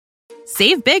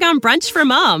Save big on brunch for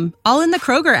mom, all in the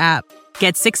Kroger app.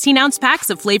 Get 16-ounce packs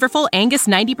of flavorful Angus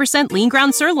 90% lean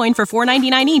ground sirloin for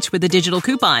 $4.99 each with a digital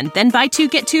coupon. Then buy 2,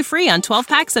 get 2 free on 12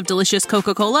 packs of delicious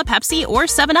Coca-Cola, Pepsi, or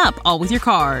 7-Up, all with your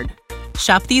card.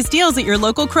 Shop these deals at your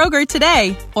local Kroger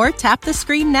today, or tap the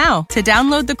screen now to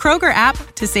download the Kroger app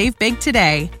to save big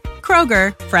today.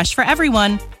 Kroger, fresh for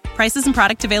everyone. Prices and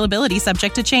product availability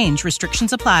subject to change.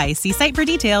 Restrictions apply. See site for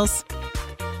details.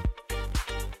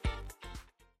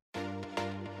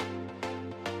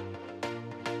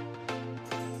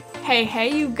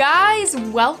 Hey, you guys!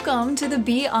 Welcome to the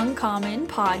Be Uncommon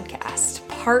podcast,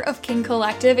 part of King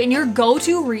Collective and your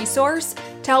go-to resource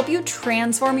to help you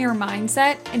transform your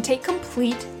mindset and take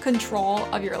complete control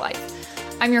of your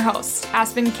life. I'm your host,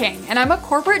 Aspen King, and I'm a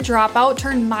corporate dropout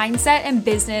turned mindset and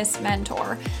business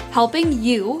mentor, helping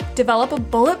you develop a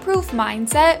bulletproof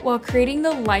mindset while creating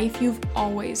the life you've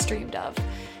always dreamed of.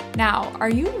 Now, are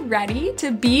you ready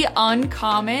to be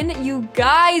uncommon? You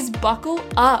guys, buckle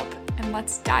up. And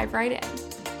let's dive right in.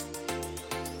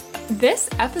 This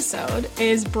episode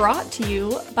is brought to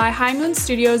you by High Moon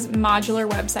Studios' modular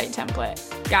website template.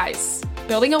 Guys,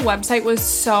 building a website was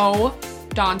so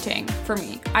daunting for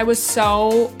me. I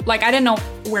didn't know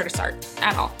where to start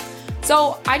at all.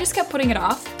 So I just kept putting it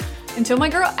off until my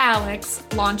girl Alex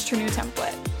launched her new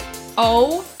template.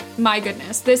 Oh my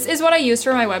goodness. This is what I use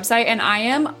for my website and I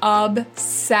am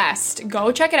obsessed.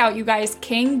 Go check it out, you guys,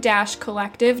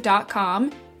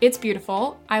 king-collective.com. It's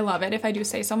beautiful. I love it, if I do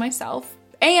say so myself.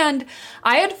 And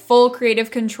I had full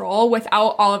creative control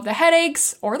without all of the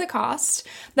headaches or the cost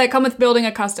that come with building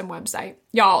a custom website.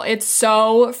 Y'all, it's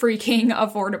so freaking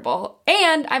affordable.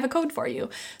 And I have a code for you.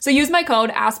 So use my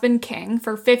code AspenKing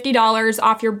for $50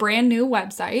 off your brand new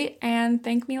website and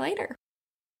thank me later.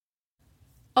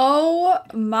 Oh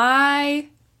my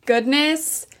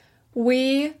goodness,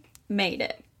 we made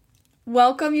it.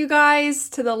 Welcome, you guys,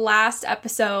 to the last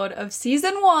episode of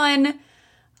season 1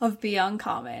 of Be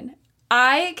Uncommon.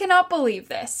 I cannot believe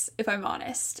this, if I'm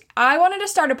honest. I wanted to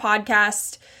start a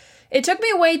podcast. It took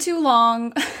me way too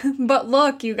long, but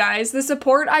look, you guys, the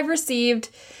support I've received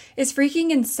is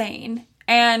freaking insane.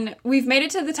 And we've made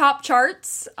it to the top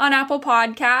charts on Apple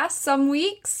Podcasts some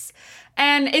weeks,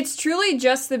 and it's truly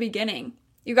just the beginning.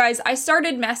 You guys, I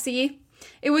started messy.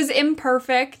 It was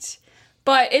imperfect.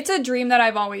 But it's a dream that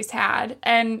I've always had.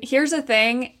 And here's the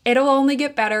thing, it'll only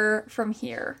get better from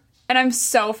here. And I'm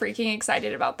so freaking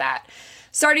excited about that.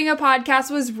 Starting a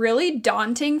podcast was really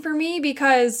daunting for me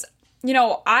because,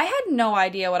 I had no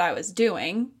idea what I was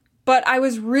doing, but I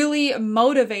was really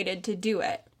motivated to do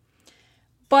it.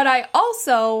 But I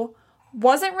also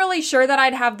wasn't really sure that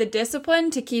I'd have the discipline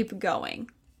to keep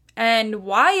going. And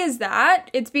why is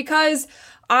that? It's because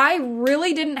I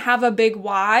really didn't have a big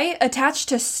why attached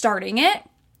to starting it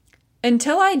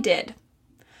until I did.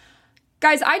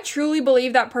 Guys, I truly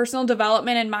believe that personal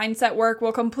development and mindset work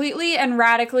will completely and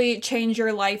radically change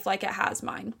your life like it has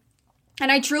mine. And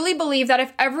I truly believe that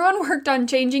if everyone worked on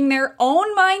changing their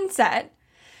own mindset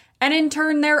and in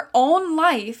turn their own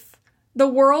life, the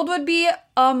world would be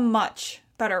a much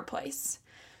better place.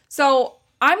 So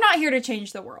I'm not here to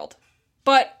change the world.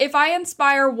 But if I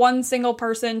inspire one single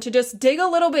person to just dig a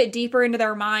little bit deeper into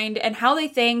their mind and how they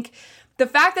think, the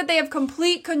fact that they have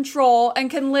complete control and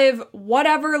can live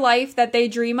whatever life that they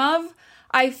dream of,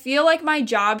 I feel like my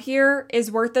job here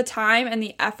is worth the time and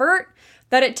the effort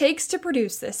that it takes to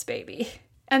produce this baby.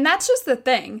 And that's just the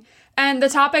thing. And the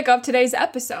topic of today's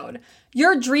episode,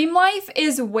 your dream life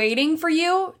is waiting for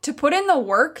you to put in the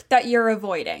work that you're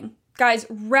avoiding. Guys,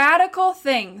 radical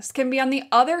things can be on the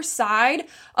other side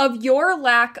of your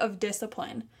lack of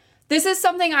discipline. This is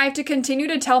something I have to continue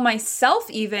to tell myself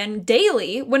even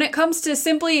daily when it comes to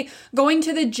simply going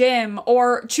to the gym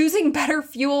or choosing better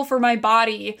fuel for my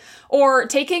body or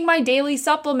taking my daily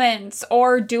supplements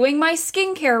or doing my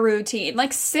skincare routine.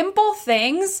 Like simple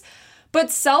things, but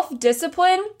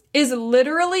self-discipline is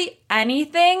literally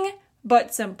anything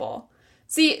but simple.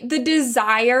 See, the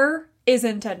desire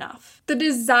isn't enough. The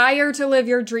desire to live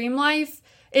your dream life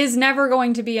is never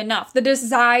going to be enough. The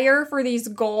desire for these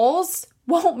goals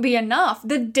won't be enough.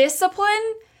 The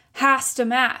discipline has to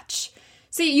match.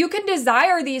 See, you can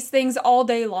desire these things all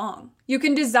day long. You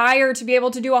can desire to be able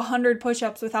to do 100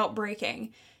 push-ups without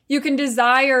breaking. You can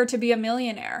desire to be a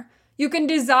millionaire. You can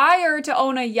desire to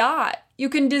own a yacht. You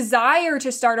can desire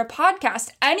to start a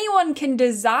podcast. Anyone can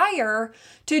desire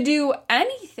to do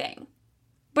anything.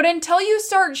 But until you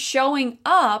start showing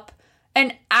up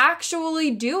and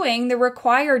actually doing the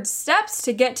required steps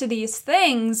to get to these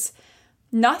things,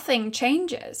 nothing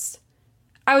changes.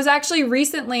 I was actually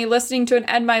recently listening to an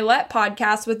Ed Milet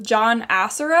podcast with John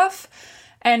Assaraf,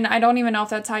 And I don't even know if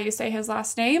that's how you say his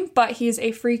last name, but he's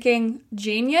a freaking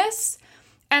genius.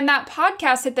 And that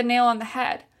podcast hit the nail on the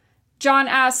head. John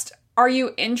asked, are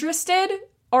you interested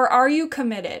or are you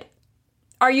committed?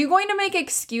 Are you going to make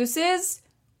excuses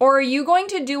or are you going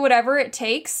to do whatever it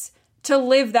takes to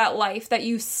live that life that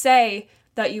you say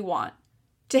that you want?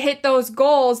 To hit those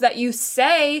goals that you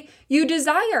say you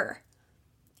desire?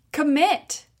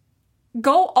 Commit.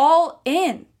 Go all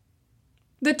in.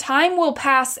 The time will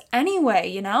pass anyway,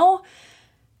 you know?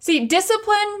 See,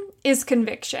 discipline is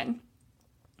conviction.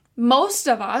 Most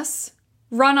of us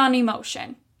run on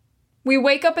emotion. We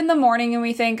wake up in the morning and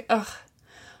we think, ugh,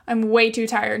 I'm way too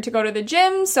tired to go to the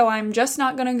gym, so I'm just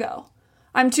not gonna go.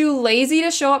 I'm too lazy to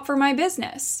show up for my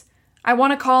business. I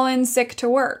want to call in sick to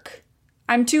work.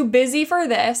 I'm too busy for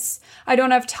this. I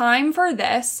don't have time for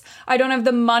this. I don't have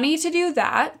the money to do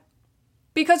that,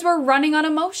 because we're running on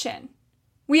emotion.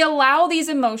 We allow these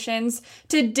emotions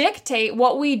to dictate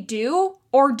what we do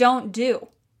or don't do.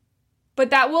 But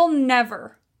that will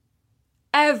never,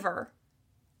 ever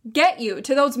get you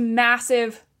to those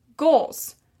massive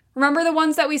goals. Remember the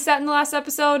ones that we set in the last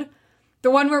episode?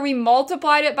 The one where we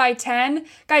multiplied it by 10?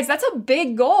 Guys, that's a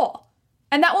big goal.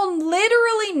 And that will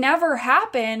literally never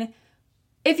happen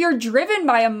if you're driven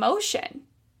by emotion.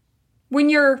 When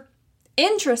you're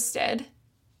interested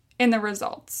in the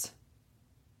results.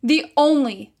 The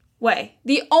only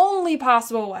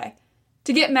possible way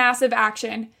to get massive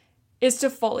action is to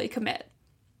fully commit.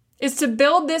 Is to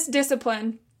build this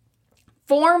discipline,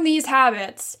 form these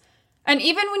habits, and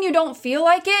even when you don't feel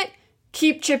like it,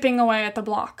 keep chipping away at the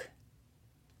block.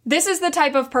 This is the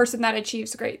type of person that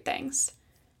achieves great things.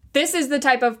 This is the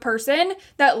type of person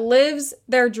that lives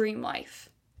their dream life.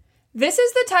 This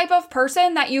is the type of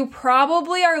person that you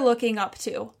probably are looking up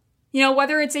to. You know,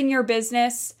 whether it's in your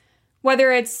business,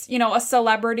 whether it's, a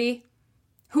celebrity,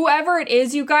 whoever it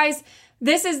is, you guys,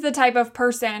 this is the type of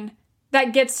person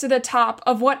that gets to the top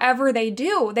of whatever they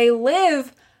do. They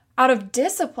live out of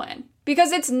discipline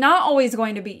because it's not always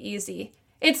going to be easy.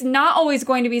 It's not always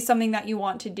going to be something that you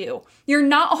want to do. You're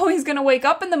not always going to wake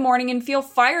up in the morning and feel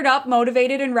fired up,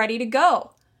 motivated, and ready to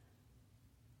go.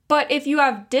 But if you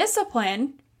have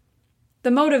discipline,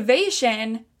 the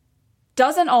motivation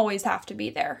doesn't always have to be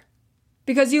there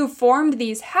because you've formed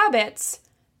these habits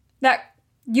that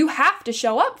you have to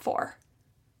show up for.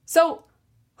 So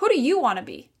who do you want to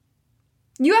be?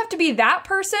 You have to be that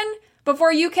person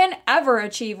before you can ever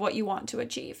achieve what you want to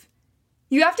achieve.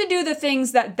 You have to do the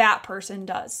things that that person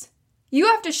does. You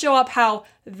have to show up how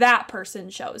that person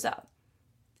shows up.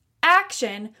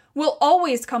 Action will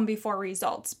always come before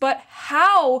results, but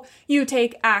how you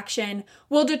take action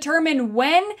will determine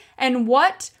when and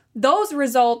what those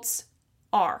results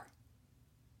are.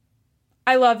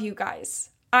 I love you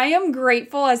guys. I am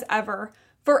grateful as ever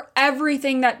for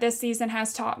everything that this season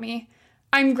has taught me.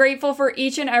 I'm grateful for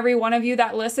each and every one of you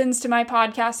that listens to my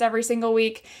podcast every single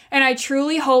week, and I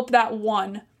truly hope that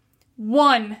one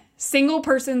single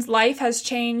person's life has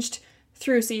changed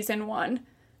through season 1.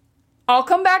 I'll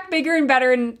come back bigger and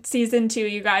better in season 2,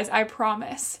 you guys, I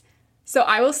promise. So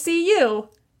I will see you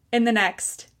in the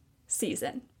next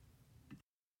season.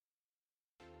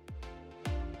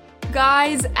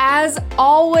 Guys, as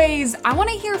always, I want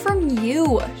to hear from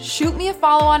you. Shoot me a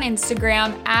follow on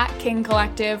Instagram at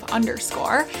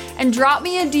KingCollective_ and drop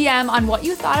me a DM on what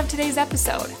you thought of today's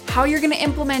episode, how you're going to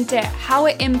implement it, how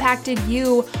it impacted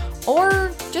you,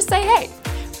 or just say hey.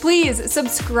 Please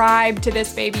subscribe to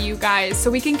this baby, you guys,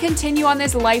 so we can continue on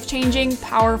this life-changing,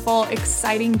 powerful,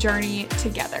 exciting journey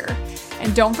together.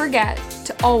 And don't forget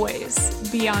to always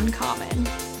be uncommon.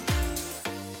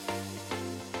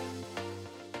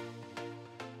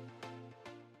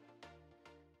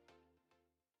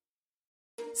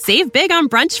 Save big on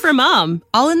brunch for mom,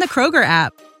 all in the Kroger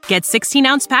app. Get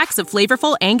 16-ounce packs of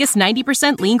flavorful Angus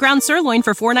 90% lean ground sirloin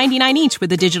for $4.99 each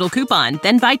with a digital coupon.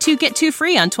 Then buy 2, get 2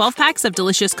 free on 12 packs of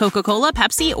delicious Coca-Cola,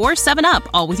 Pepsi, or 7-Up,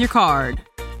 all with your card.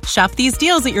 Shop these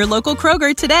deals at your local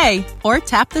Kroger today, or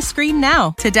tap the screen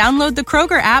now to download the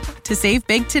Kroger app to save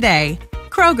big today.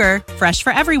 Kroger, fresh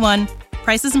for everyone.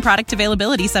 Prices and product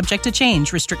availability subject to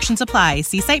change. Restrictions apply.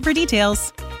 See site for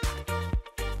details.